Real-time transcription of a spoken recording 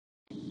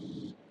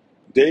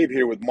Dave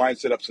here with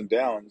Mindset Ups and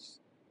Downs.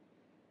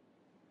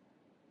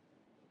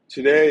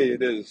 Today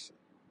it is,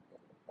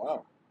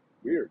 wow,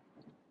 weird.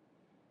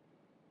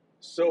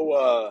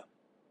 So,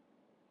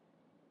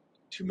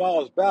 2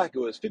 miles back it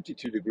was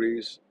 52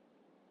 degrees.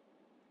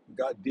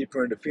 Got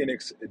deeper into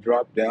Phoenix, it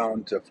dropped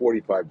down to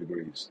 45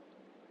 degrees.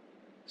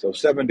 So,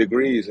 7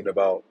 degrees and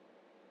about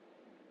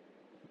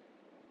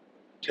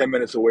 10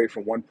 minutes away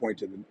from one point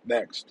to the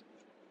next.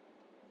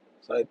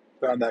 So, I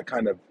found that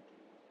kind of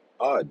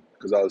odd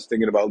because I was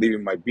thinking about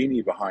leaving my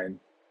beanie behind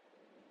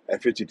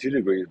at 52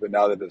 degrees, but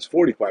now that it's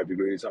 45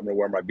 degrees, I'm going to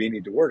wear my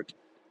beanie to work.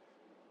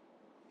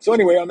 So,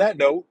 anyway, on that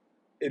note,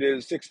 it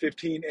is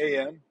 6:15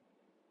 a.m.,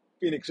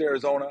 Phoenix,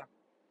 Arizona.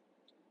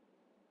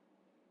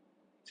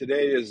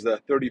 Today is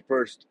the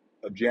 31st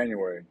of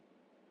January.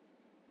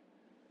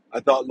 I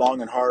thought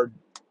long and hard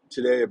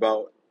today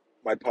about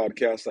my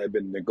podcast. I've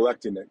been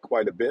neglecting it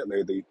quite a bit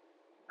lately.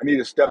 I need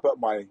to step up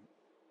my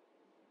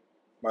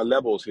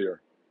levels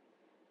here.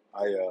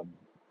 I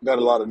got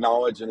a lot of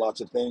knowledge and lots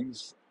of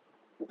things,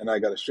 and I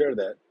got to share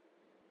that.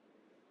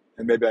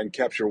 And maybe I can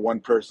capture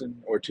one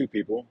person or two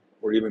people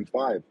or even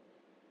five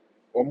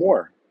or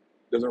more.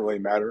 Doesn't really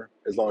matter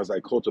as long as I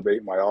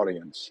cultivate my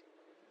audience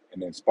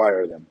and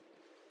inspire them.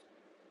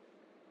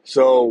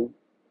 So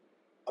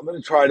I'm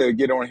going to try to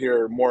get on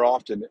here more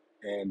often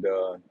and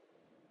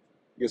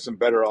get some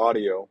better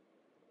audio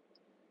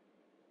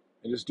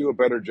and just do a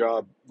better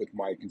job with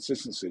my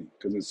consistency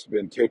because it's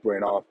been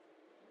tapering off.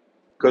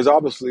 Because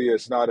obviously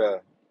it's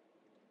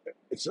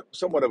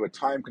somewhat of a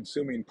time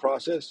consuming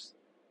process,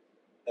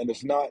 and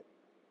it's not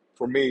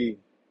for me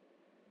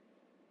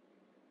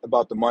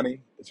about the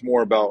money. It's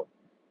more about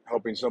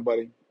helping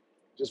somebody,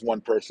 just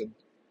one person.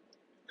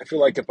 I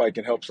feel like if I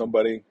can help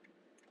somebody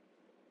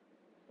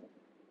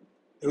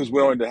who's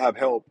willing to have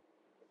help,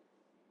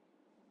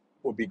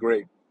 would be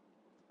great.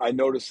 I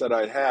noticed that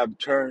I have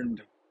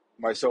turned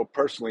myself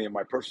personally in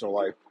my personal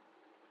life,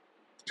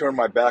 turned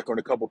my back on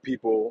a couple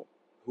people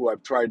who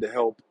I've tried to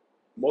help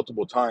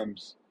multiple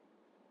times,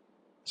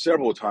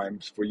 several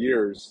times for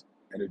years,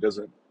 and it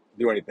doesn't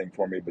do anything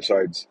for me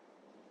besides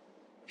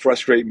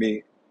frustrate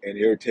me and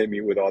irritate me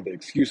with all the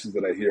excuses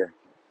that I hear.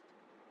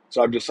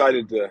 So I've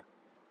decided to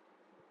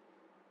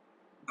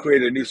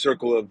create a new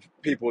circle of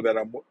people that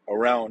I'm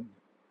around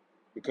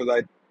because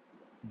I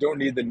don't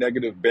need the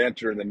negative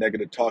banter and the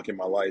negative talk in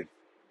my life.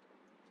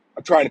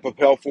 I'm trying to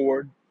propel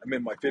forward. I'm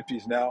in my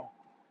 50s now.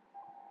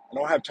 I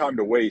don't have time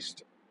to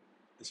waste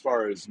as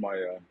far as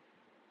my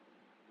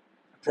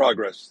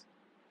progress.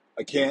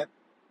 I can't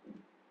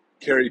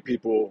carry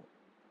people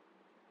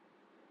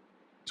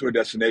to a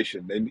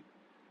destination.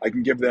 I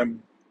can give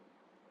them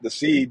the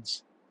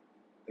seeds,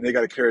 and they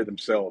got to carry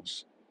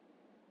themselves.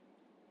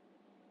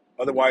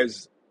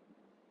 Otherwise,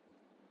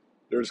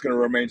 they're just going to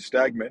remain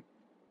stagnant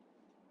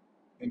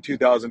in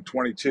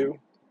 2022,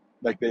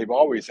 like they've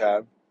always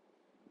have,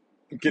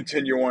 and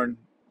continue on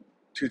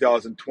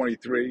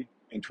 2023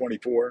 and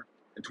 24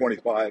 and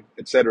 25,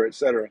 et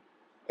cetera,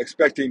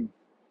 expecting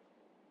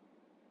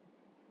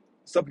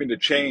something to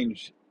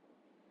change,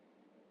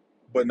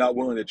 but not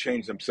willing to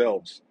change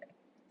themselves,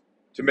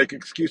 to make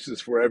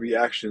excuses for every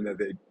action that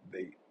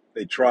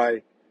they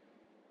try,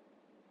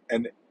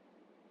 and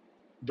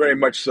very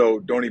much so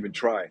don't even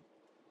try.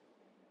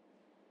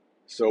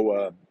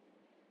 So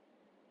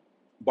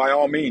by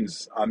all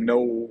means, I'm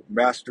no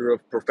master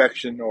of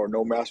perfection or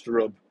no master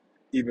of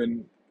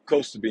even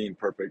close to being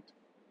perfect.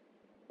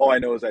 All I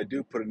know is I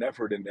do put an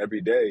effort in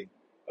every day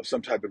of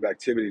some type of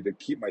activity to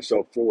keep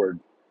myself forward,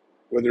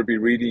 whether it be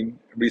reading,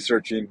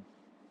 researching,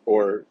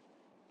 or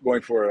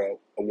going for a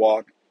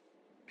walk,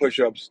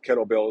 push-ups,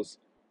 kettlebells,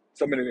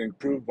 something to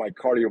improve my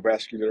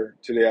cardiovascular.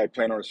 Today I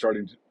plan on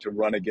starting to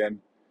run again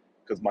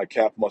because my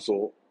calf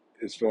muscle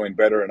is feeling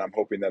better, and I'm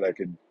hoping that I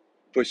could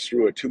push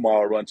through a 2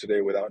 mile run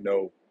today without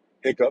no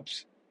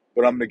hiccups.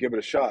 But I'm going to give it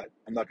a shot.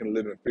 I'm not going to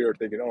live in fear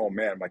thinking, oh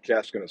man, my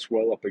calf's going to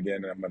swell up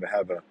again and I'm going to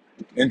have an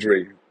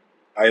injury.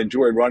 I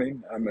enjoy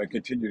running. I'm going to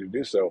continue to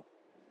do so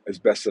as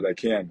best that I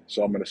can.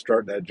 So I'm going to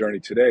start that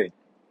journey today.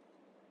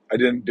 I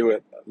didn't do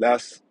it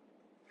last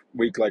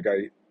week like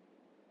I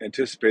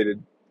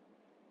anticipated.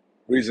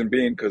 Reason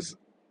being because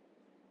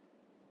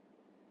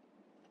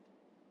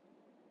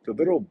the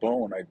little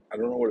bone, I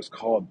don't know what it's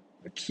called,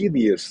 the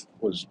Achilles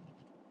was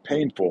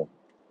painful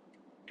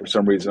for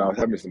some reason. I was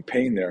having some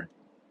pain there,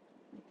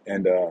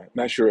 and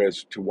not sure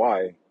as to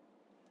why,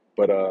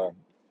 but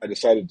I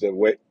decided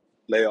to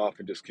lay off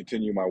and just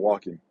continue my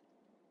walking.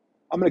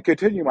 I'm going to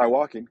continue my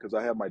walking because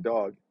I have my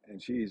dog,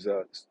 and she's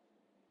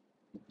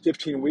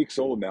 15 weeks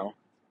old now,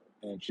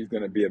 and she's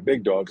going to be a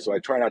big dog. So I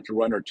try not to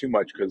run her too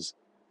much because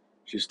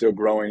she's still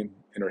growing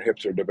and her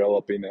hips are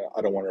developing.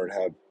 I don't want her to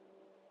have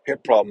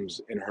hip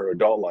problems in her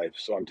adult life.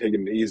 So I'm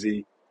taking it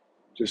easy,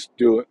 just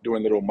doing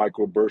little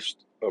micro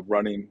bursts of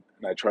running,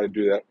 and I try to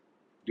do that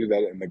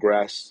in the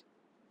grass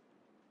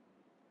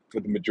for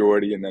the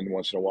majority, and then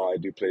once in a while I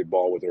do play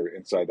ball with her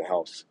inside the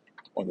house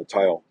on the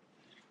tile,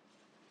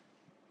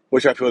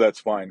 which I feel that's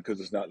fine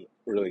because it's not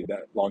really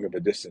that long of a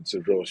distance.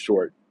 It's real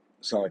short.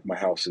 It's not like my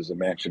house is a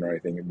mansion or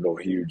anything real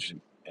huge,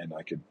 and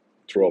I could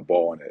throw a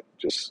ball and it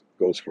just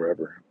goes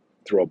forever.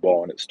 Throw a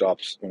ball and it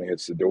stops when it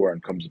hits the door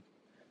and comes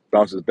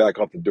bounces back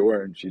off the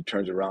door, and she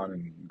turns around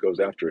and goes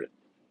after it.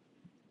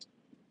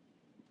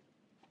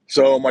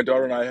 So my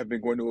daughter and I have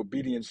been going to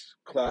obedience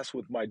class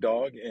with my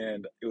dog,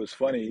 and it was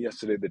funny.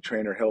 Yesterday, the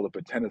trainer held up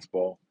a tennis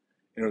ball,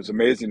 and it was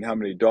amazing how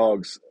many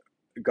dogs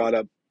got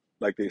up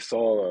like they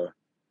saw a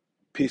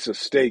piece of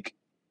steak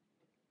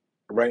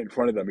right in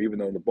front of them, even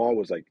though the ball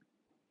was like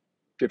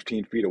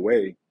 15 feet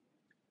away.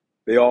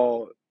 They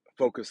all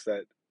focused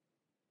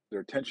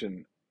their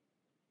attention,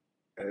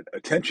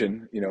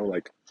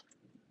 like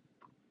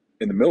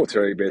in the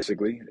military,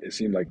 basically. It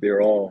seemed like they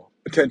were all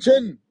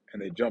attention,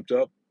 and they jumped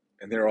up,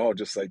 and they're all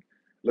just like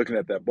looking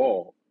at that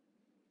ball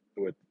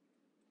with,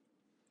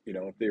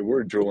 if they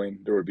were drooling,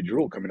 there would be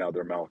drool coming out of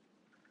their mouth.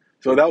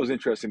 So that was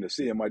interesting to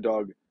see. And my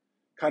dog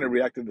kind of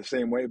reacted the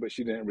same way, but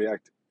she didn't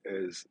react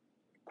as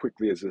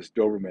quickly as this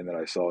Doberman that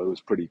I saw. It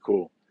was pretty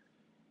cool.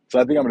 So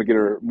I think I'm going to get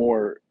her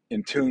more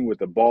in tune with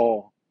the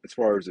ball as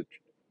far as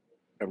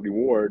a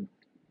reward.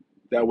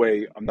 That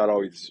way, I'm not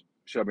always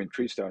shoving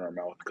treats down her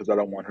mouth because I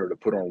don't want her to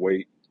put on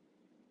weight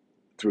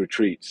through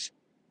treats,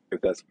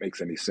 if that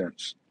makes any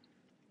sense.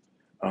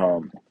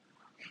 Um,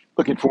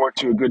 Looking forward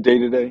to a good day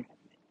today.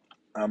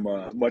 I'm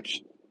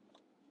much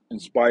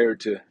inspired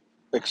to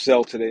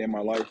excel today in my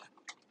life.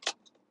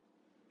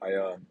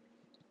 I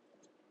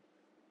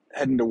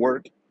heading to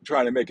work,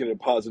 trying to make it a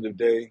positive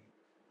day,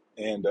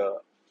 and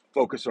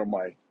focus on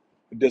my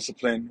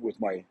discipline with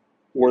my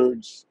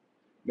words.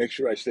 Make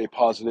sure I stay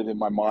positive in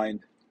my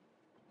mind.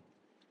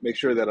 Make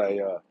sure that I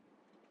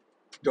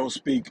don't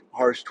speak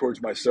harsh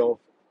towards myself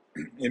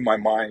in my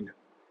mind,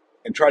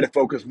 and try to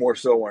focus more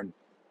so on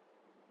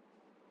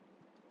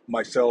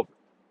myself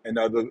and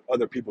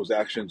other people's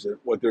actions and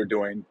what they're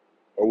doing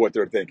or what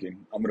they're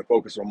thinking. I'm going to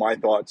focus on my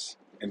thoughts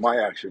and my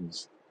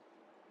actions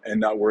and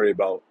not worry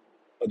about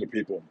other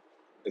people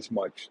as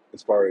much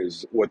as far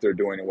as what they're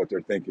doing and what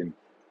they're thinking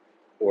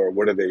or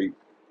what are they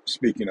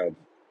speaking of.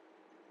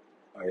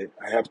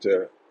 I have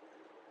to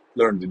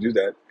learn to do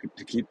that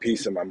to keep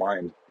peace in my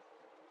mind.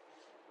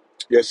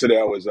 Yesterday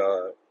I was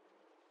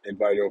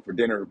invited over for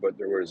dinner, but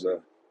there was a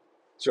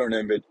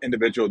certain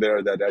individual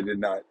there that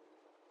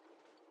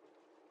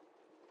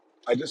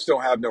I just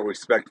don't have no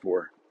respect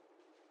for,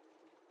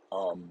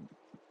 um,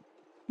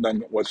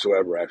 none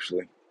whatsoever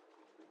actually.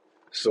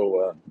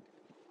 So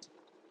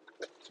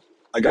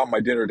I got my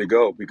dinner to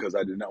go because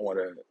I did not want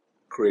to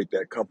create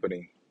that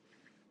company.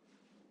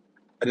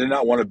 I did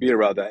not want to be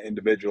around that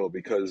individual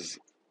because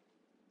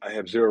I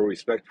have zero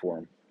respect for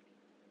him.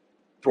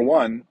 For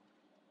one,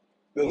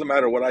 it doesn't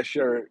matter what I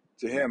share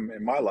to him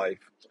in my life,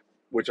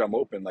 which I'm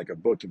open like a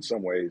book in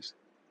some ways.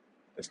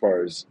 As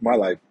far as my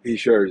life, he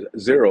shares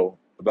zero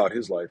about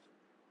his life,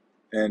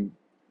 and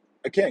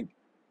I can't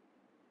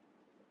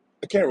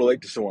I can't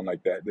relate to someone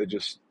like that. That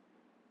just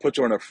puts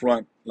on a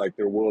front like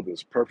their world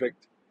is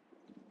perfect,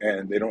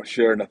 and they don't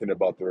share nothing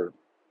about their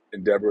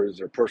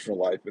endeavors or personal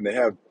life, and they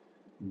have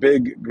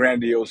big,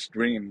 grandiose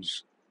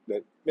dreams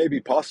that may be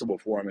possible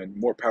for him, and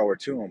more power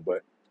to him.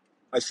 But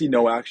I see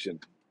no action.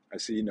 I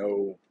see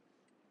no.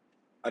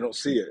 I don't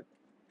see it.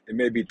 It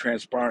may be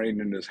transpiring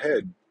in his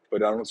head,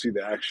 but I don't see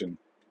the action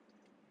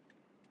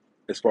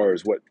as far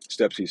as what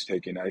steps he's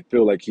taking. I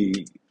feel like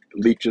he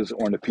leeches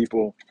on the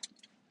people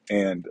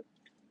and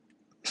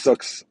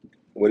sucks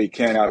what he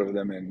can out of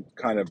them and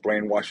kind of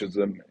brainwashes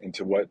them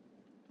into what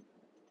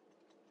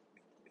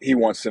he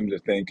wants them to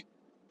think.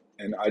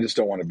 And I just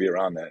don't want to be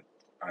around that.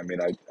 I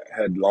mean, I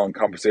had long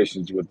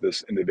conversations with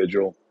this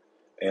individual,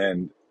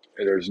 and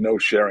there's no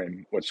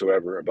sharing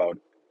whatsoever about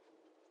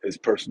his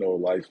personal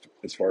life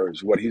as far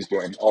as what he's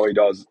doing. All he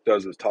does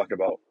is talk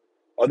about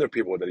other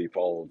people that he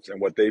follows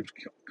and what they've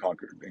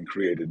conquered and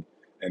created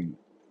and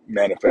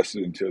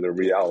manifested into their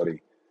reality.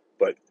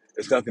 But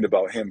it's nothing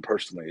about him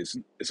personally.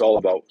 It's all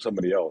about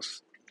somebody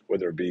else,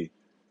 whether it be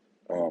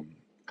um,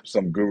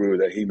 some guru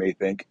that he may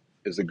think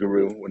is a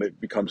guru when it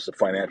becomes to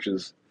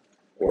finances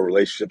or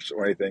relationships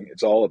or anything.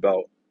 It's all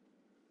about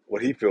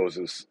what he feels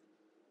is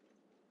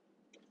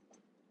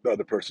the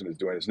other person is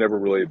doing. It's never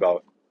really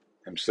about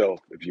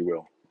himself, if you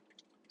will.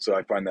 So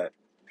I find that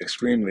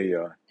extremely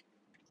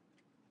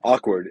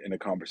awkward in a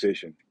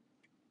conversation.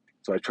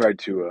 So I try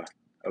to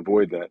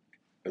avoid that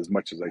as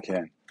much as I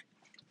can.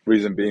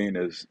 Reason being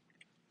is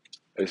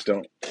I just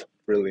don't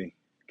really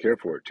care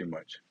for it too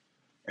much,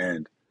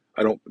 and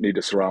I don't need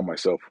to surround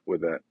myself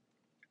with that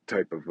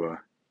type of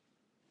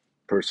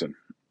person.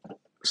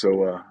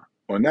 So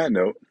on that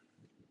note,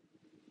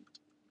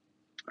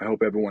 I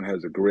hope everyone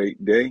has a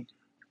great day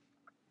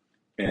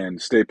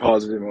and stay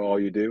positive in all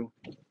you do.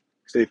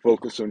 Stay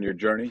focused on your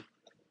journey.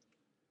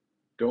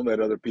 Don't let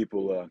other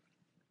people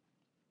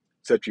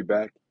set you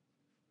back,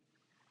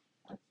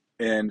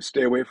 and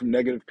stay away from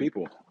negative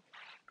people.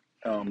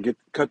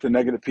 Cut the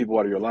negative people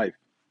out of your life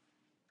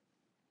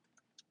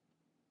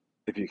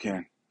if you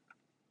can.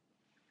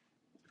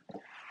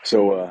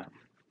 So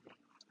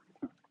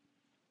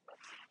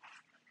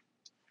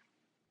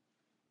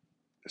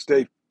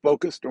stay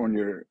focused on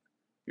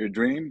your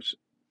dreams.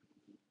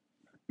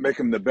 make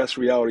them the best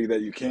reality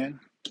that you can.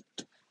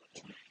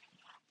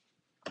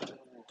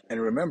 And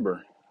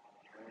remember,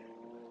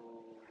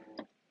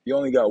 you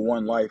only got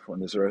one life on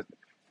this earth.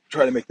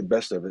 Try to make the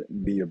best of it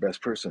and be your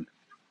best person.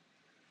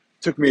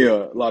 Took me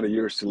a lot of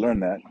years to learn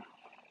that.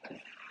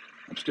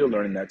 I'm still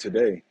learning that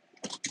today.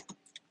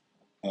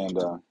 And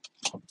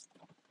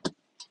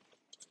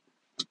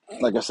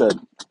like I said,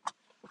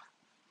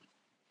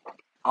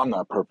 I'm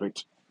not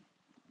perfect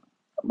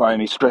by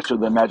any stretch of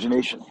the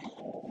imagination.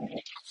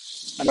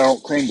 And I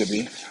don't claim to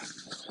be,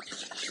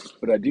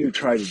 but I do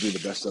try to do the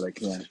best that I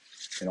can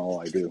in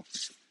all I do.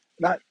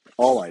 Not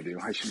all I do,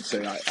 I should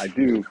say. I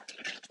do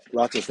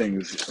lots of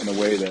things in a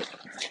way that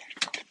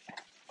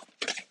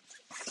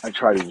I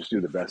try to just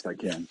do the best I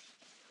can.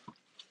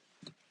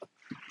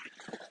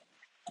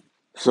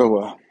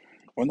 So,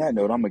 on that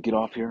note, I'm going to get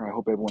off here. I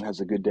hope everyone has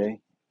a good day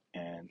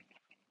and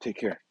take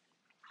care.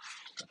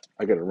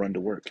 I got to run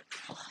to work.